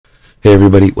Hey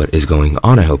everybody, what is going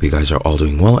on? I hope you guys are all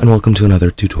doing well, and welcome to another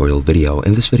tutorial video.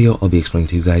 In this video, I'll be explaining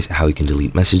to you guys how you can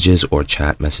delete messages or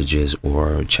chat messages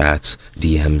or chats,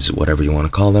 DMs, whatever you want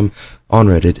to call them, on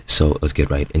Reddit. So let's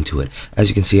get right into it. As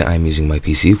you can see, I'm using my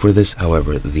PC for this.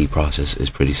 However, the process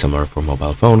is pretty similar for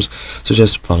mobile phones, so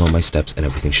just follow my steps and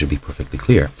everything should be perfectly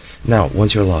clear. Now,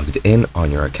 once you're logged in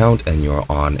on your account and you're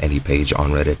on any page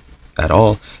on Reddit at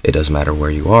all, it doesn't matter where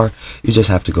you are, you just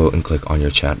have to go and click on your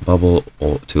chat bubble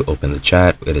or to open the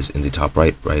chat. It is in the top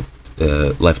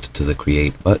left to the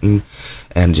create button,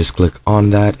 and just click on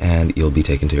that and you'll be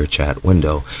taken to your chat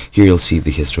window. Here you'll see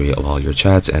the history of all your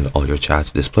chats and all your chats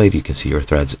displayed. You can see your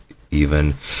threads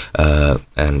even,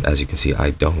 and as you can see, I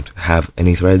don't have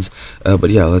any threads, but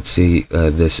yeah, let's see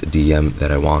this DM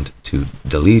that I want to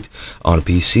delete. On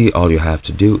PC, all you have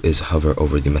to do is hover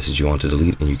over the message you want to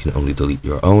delete, and you can only delete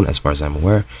your own as far as I'm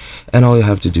aware. And all you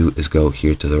have to do is go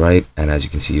here to the right, and as you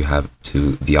can see, you have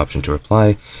the option to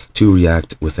reply, to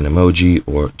react with an emoji,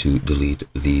 or to delete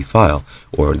the file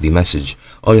or the message.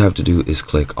 All you have to do is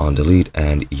click on delete,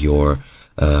 and your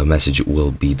message will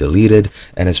be deleted.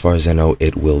 And as far as I know,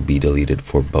 it will be deleted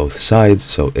for both sides,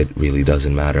 so it really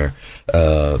doesn't matter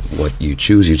what you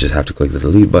choose. You just have to click the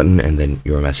delete button and then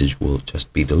your message will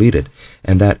just be deleted.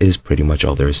 And that is pretty much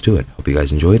all there is to it. Hope you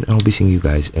guys enjoyed, and I'll be seeing you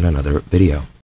guys in another video.